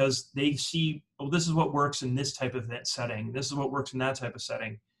sectors, because they see, oh, this is what works in this type of setting. This is what works in that type of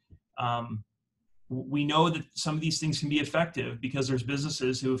setting. We know that some of these things can be effective because there's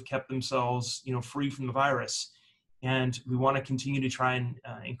businesses who have kept themselves, free from the virus. And we want to continue to try and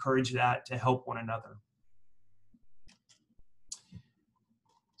encourage that to help one another.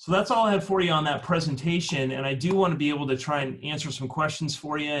 So that's all I had for you on that presentation. And I do want to be able to try and answer some questions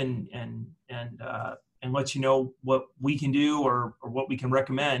for you and let you know what we can do or what we can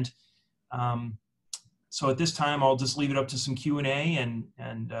recommend. So at this time, I'll just leave it up to some Q&A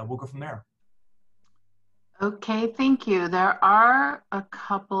and we'll go from there. Okay, thank you. There are a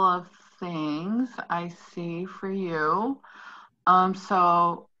couple of things I see for you.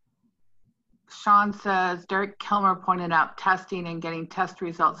 So Sean says, Derek Kilmer pointed out testing and getting test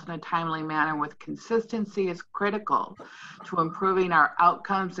results in a timely manner with consistency is critical to improving our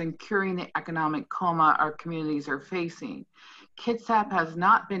outcomes and curing the economic coma our communities are facing. Kitsap has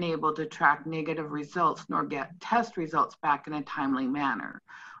not been able to track negative results nor get test results back in a timely manner.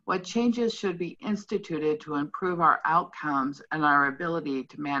 What changes should be instituted to improve our outcomes and our ability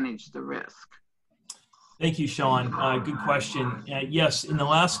to manage the risk? Thank you, Sean. Good question. Yes, in the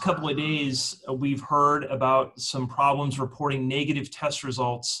last couple of days, we've heard about some problems reporting negative test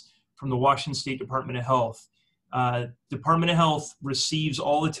results from the Washington State Department of Health. Department of Health receives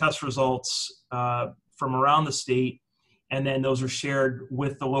all the test results from around the state, and then those are shared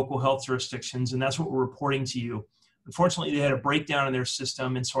with the local health jurisdictions, and that's what we're reporting to you. Unfortunately, they had a breakdown in their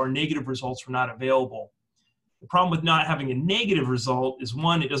system, and so our negative results were not available. The problem with not having a negative result is,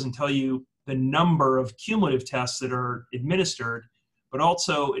 one, it doesn't tell you the number of cumulative tests that are administered, but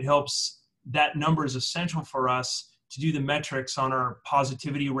also it helps, that number is essential for us to do the metrics on our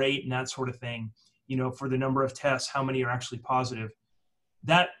positivity rate and that sort of thing, you know, for the number of tests, how many are actually positive.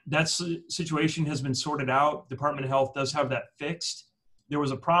 That situation has been sorted out. Department of Health does have that fixed. There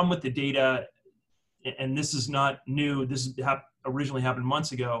was a problem with the data, and this is not new. This originally happened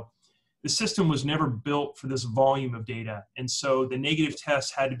months ago. The system was never built for this volume of data. And so the negative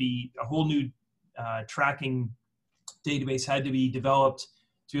tests had to be, a whole new tracking database had to be developed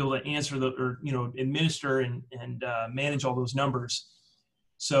to be able to answer or administer and manage all those numbers.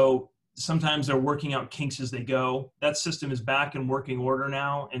 So sometimes they're working out kinks as they go. That system is back in working order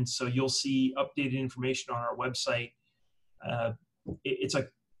now. And so you'll see updated information on our website. It's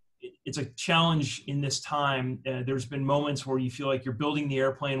a challenge in this time. There's been moments where you feel like you're building the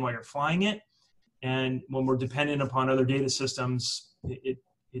airplane while you're flying it. And when we're dependent upon other data systems,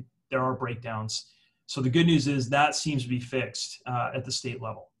 there are breakdowns. So the good news is that seems to be fixed at the state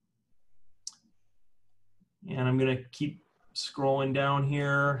level. And I'm going to keep scrolling down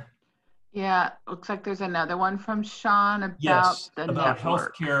here. Yeah, looks like there's another one from Sean about the about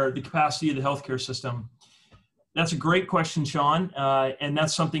network. healthcare, the capacity of the healthcare system. That's a great question, Sean, and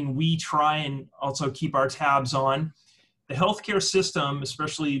that's something we try and also keep our tabs on. The healthcare system,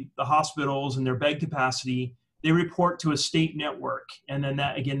 especially the hospitals and their bed capacity, they report to a state network, and then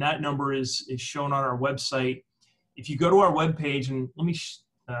that number is shown on our website. If you go to our webpage, and let me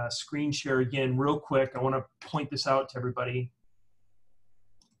screen share again real quick. I want to point this out to everybody.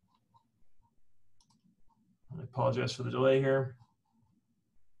 I apologize for the delay here.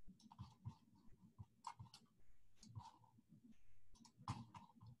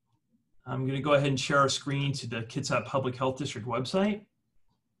 I'm going to go ahead and share our screen to the Kitsap Public Health District website.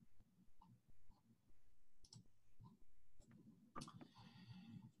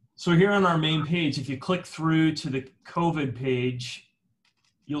 So here on our main page, if you click through to the COVID page,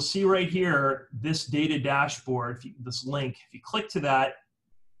 you'll see right here this data dashboard, this link. If you click to that,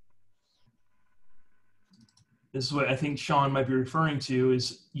 this is what I think Sean might be referring to,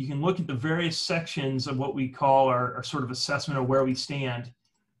 is you can look at the various sections of what we call our sort of assessment of where we stand.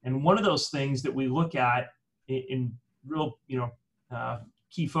 And one of those things that we look at in real,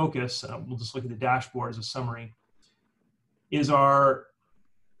 key focus, we'll just look at the dashboard as a summary, is our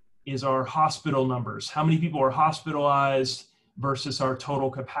hospital numbers. How many people are hospitalized versus our total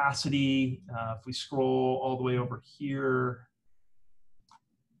capacity. If we scroll all the way over here,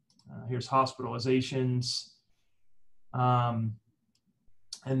 here's hospitalizations. And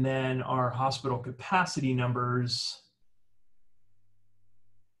then our hospital capacity numbers.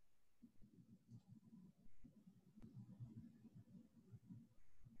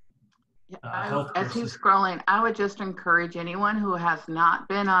 As he's scrolling, I would just encourage anyone who has not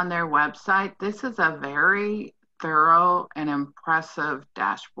been on their website. This is a very thorough and impressive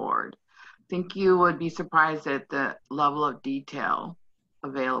dashboard. I think you would be surprised at the level of detail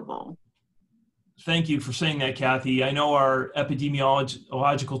available. Thank you for saying that, Kathy. I know our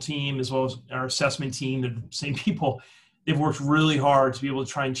epidemiological team, as well as our assessment team, they're the same people. They've worked really hard to be able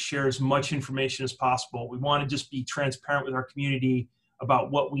to try and share as much information as possible. We want to just be transparent with our community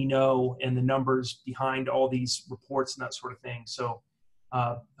about what we know and the numbers behind all these reports and that sort of thing. So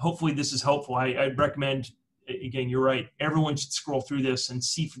hopefully this is helpful. I'd recommend, again, you're right, everyone should scroll through this and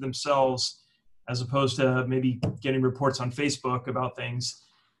see for themselves, as opposed to maybe getting reports on Facebook about things.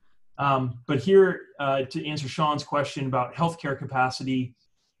 But here, to answer Sean's question about healthcare capacity,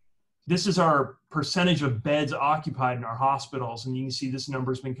 this is our percentage of beds occupied in our hospitals. And you can see this number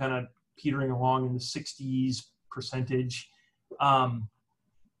has been kind of petering along in the 60s percentage.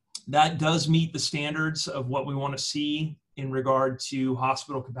 That does meet the standards of what we want to see in regard to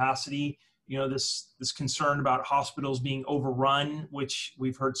hospital capacity. You know, this concern about hospitals being overrun, which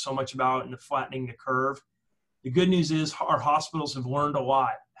we've heard so much about, and the flattening the curve. The good news is our hospitals have learned a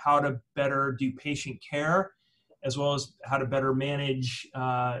lot, how to better do patient care, as well as how to better manage,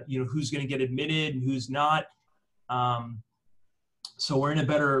 who's going to get admitted and who's not. So we're in a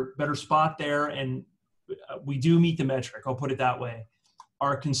better spot there, and we do meet the metric. I'll put it that way.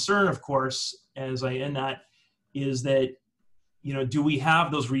 Our concern, of course, as I end that, is that, do we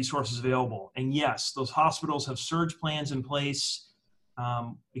have those resources available? And yes, those hospitals have surge plans in place.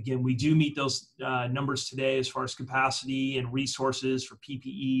 Again, we do meet those numbers today as far as capacity and resources for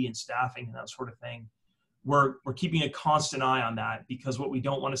PPE and staffing and that sort of thing. We're keeping a constant eye on that, because what we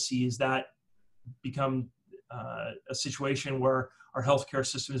don't want to see is that become a situation where our healthcare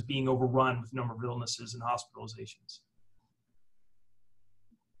system is being overrun with the number of illnesses and hospitalizations.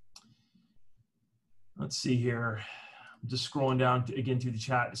 Let's see here. I'm just scrolling down again through the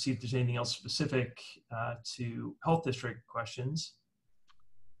chat to see if there's anything else specific to health district questions.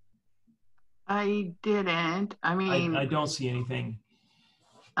 I didn't. I mean, I don't see anything.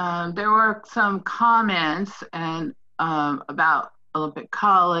 There were some comments and about Olympic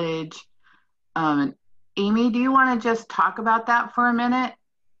College. Amy, do you want to just talk about that for a minute?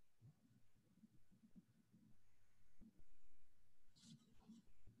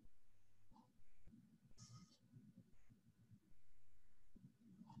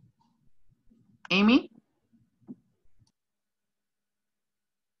 Amy?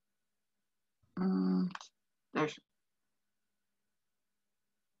 There's.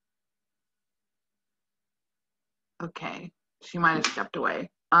 Okay, she might have stepped away.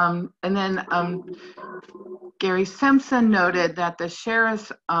 And then Gary Simpson noted that the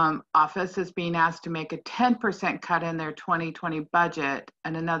sheriff's office is being asked to make a 10% cut in their 2020 budget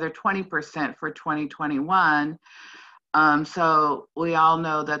and another 20% for 2021. So we all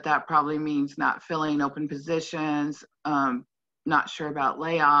know that that probably means not filling open positions, not sure about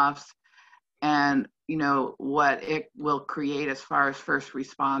layoffs, and you know what it will create as far as first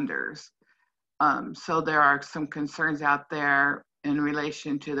responders. So there are some concerns out there in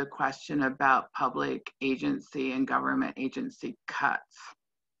relation to the question about public agency and government agency cuts.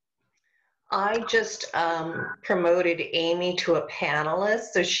 I just promoted Amy to a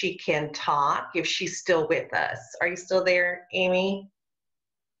panelist so she can talk if she's still with us. Are you still there, Amy?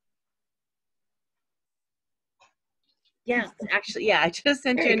 Yes, actually, yeah, I just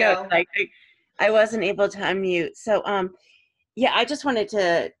sent There you a you note. go. I wasn't able to unmute. So, yeah, I just wanted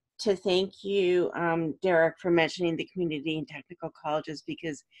to thank you, Derek, for mentioning the community and technical colleges,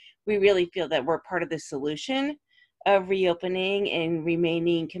 because we really feel that we're part of the solution of reopening and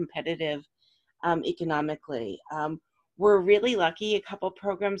remaining competitive economically. We're really lucky. A couple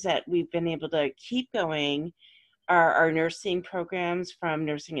programs that we've been able to keep going are our nursing programs, from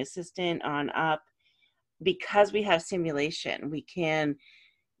nursing assistant on up. Because we have simulation, we can,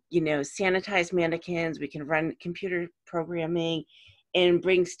 you know, sanitize mannequins, we can run computer programming and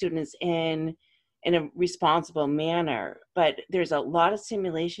bring students in a responsible manner. But there's a lot of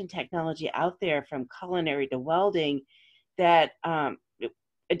simulation technology out there, from culinary to welding, that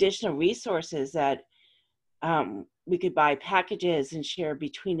additional resources that we could buy packages and share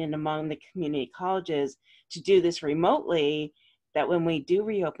between and among the community colleges to do this remotely, that when we do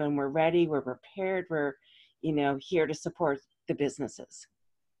reopen, we're ready, we're prepared, we're, you know, here to support the businesses.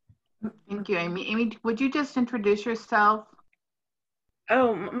 Thank you, Amy. Amy, would you just introduce yourself?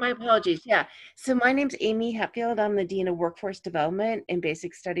 Oh, my apologies. Yeah. So my name's Amy Hetfield. I'm the Dean of Workforce Development and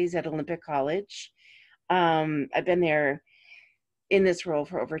Basic Studies at Olympic College. I've been there in this role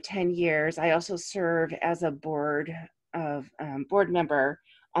for over 10 years. I also serve as a board member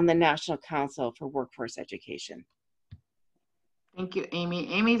on the National Council for Workforce Education. Thank you,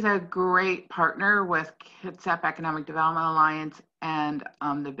 Amy. Amy's a great partner with Kitsap Economic Development Alliance and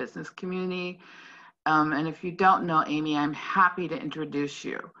the business community. And if you don't know Amy, I'm happy to introduce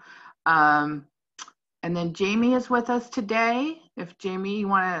you. And then Jamie is with us today. If Jamie, you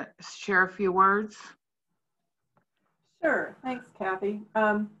want to share a few words? Sure, thanks, Kathy.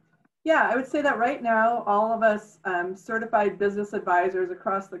 Yeah, I would say that right now, all of us certified business advisors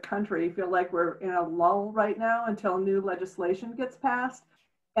across the country feel like we're in a lull right now until new legislation gets passed.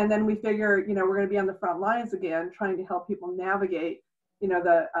 And then we figure, you know, we're going to be on the front lines again, trying to help people navigate, you know,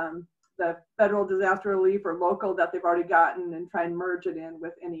 the federal disaster relief or local that they've already gotten, and try and merge it in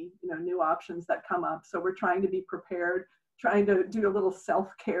with any, you know, new options that come up. So we're trying to be prepared, trying to do a little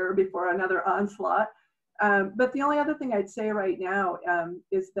self-care before another onslaught. But the only other thing I'd say right now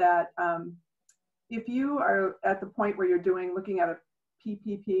is that if you are at the point where you're looking at a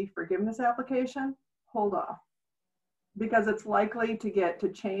PPP forgiveness application, hold off, because it's likely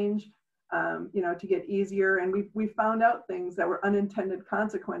to change, you know, to get easier. And we found out things that were unintended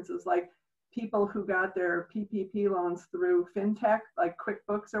consequences, like people who got their PPP loans through fintech, like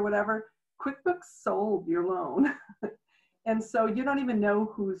QuickBooks or whatever. QuickBooks sold your loan. And so you don't even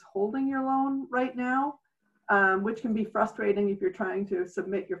know who's holding your loan right now, which can be frustrating if you're trying to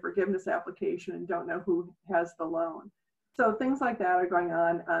submit your forgiveness application and don't know who has the loan. So things like that are going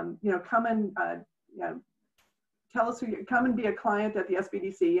on. You know, come and you know, tell us come and be a client at the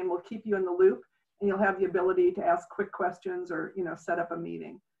SBDC, and we'll keep you in the loop, and you'll have the ability to ask quick questions or, you know, set up a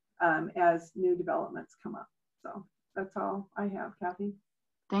meeting as new developments come up. So that's all I have, Kathy.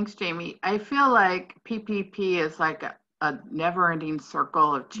 Thanks, Jamie. I feel like PPP is like a never-ending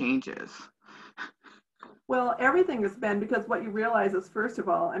circle of changes. Well, everything has been, because what you realize is, first of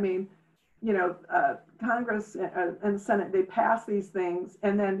all, I mean, you know, Congress and the Senate, they pass these things,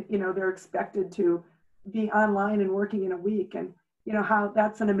 and then, you know, they're expected to be online and working in a week. And, you know, how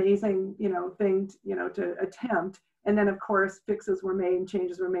that's an amazing, you know, thing, you know, to attempt. And then, of course, fixes were made and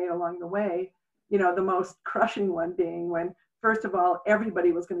changes were made along the way. You know, the most crushing one being when, first of all,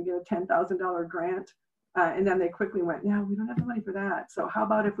 everybody was going to get a $10,000 grant. And then they quickly went, no, we don't have the money for that. So how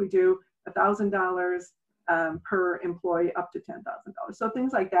about if we do $1,000 per employee up to $10,000. So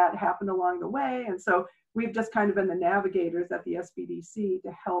things like that happened along the way. And so we've just kind of been the navigators at the SBDC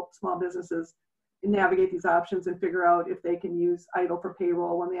to help small businesses navigate these options and figure out if they can use EIDL for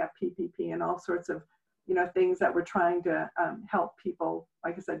payroll when they have PPP and all sorts of, you know, things that we're trying to help people,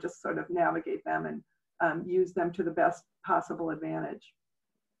 like I said, just sort of navigate them and use them to the best possible advantage.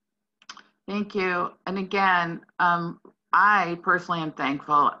 Thank you. And again, I personally am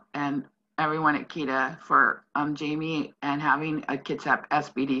thankful, and everyone at KEDA, for Jamie and having a Kitsap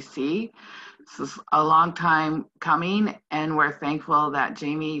SBDC. This is a long time coming, and we're thankful that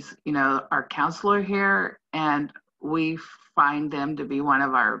Jamie's, you know, our counselor here, and we find them to be one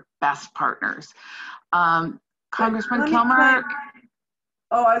of our best partners. Congressman Kilmer.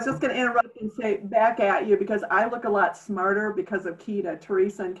 Oh, I was just going to interrupt and say back at you, because I look a lot smarter because of KEDA.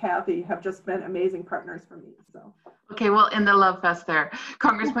 Teresa and Kathy have just been amazing partners for me. So. Okay, well, in the love fest there.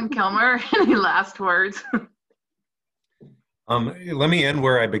 Congressman Kilmer, any last words? Let me end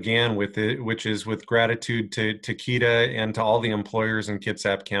where I began with it, which is with gratitude to KEDA and to all the employers in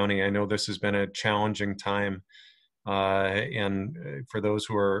Kitsap County. I know this has been a challenging time. And for those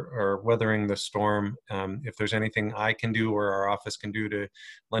who are weathering the storm, if there's anything I can do or our office can do to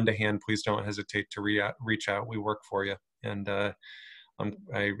lend a hand, please don't hesitate to reach out. We work for you. And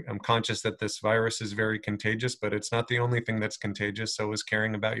I'm conscious that this virus is very contagious, but it's not the only thing that's contagious. So is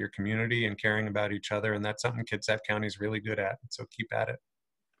caring about your community and caring about each other. And that's something Kitsap County is really good at. So keep at it.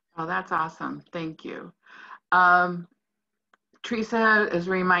 Oh, that's awesome. Thank you. Teresa is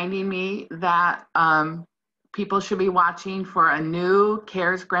reminding me that people should be watching for a new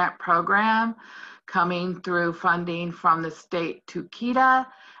CARES grant program coming through funding from the state to KEDA,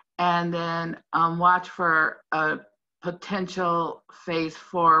 and then watch for a potential phase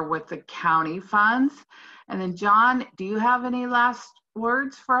 4 with the county funds. And then John, do you have any last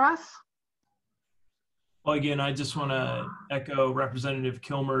words for us? Well, again, I just want to echo Representative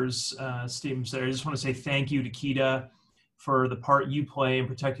Kilmer's statements there. I just want to say thank you to KEDA for the part you play in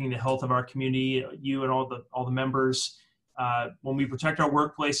protecting the health of our community, you and all the members. When we protect our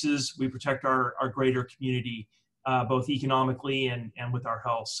workplaces, we protect our greater community, both economically and with our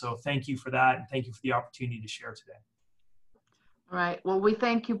health. So thank you for that, and thank you for the opportunity to share today. All right, well, we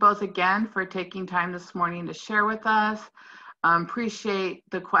thank you both again for taking time this morning to share with us. Appreciate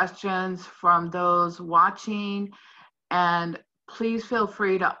the questions from those watching, and please feel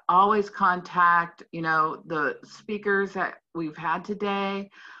free to always contact, you know, the speakers that we've had today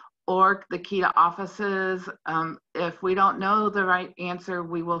or the KEDA offices. If we don't know the right answer,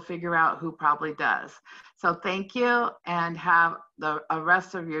 we will figure out who probably does. So thank you, and have the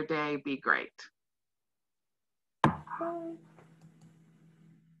rest of your day be great. Bye.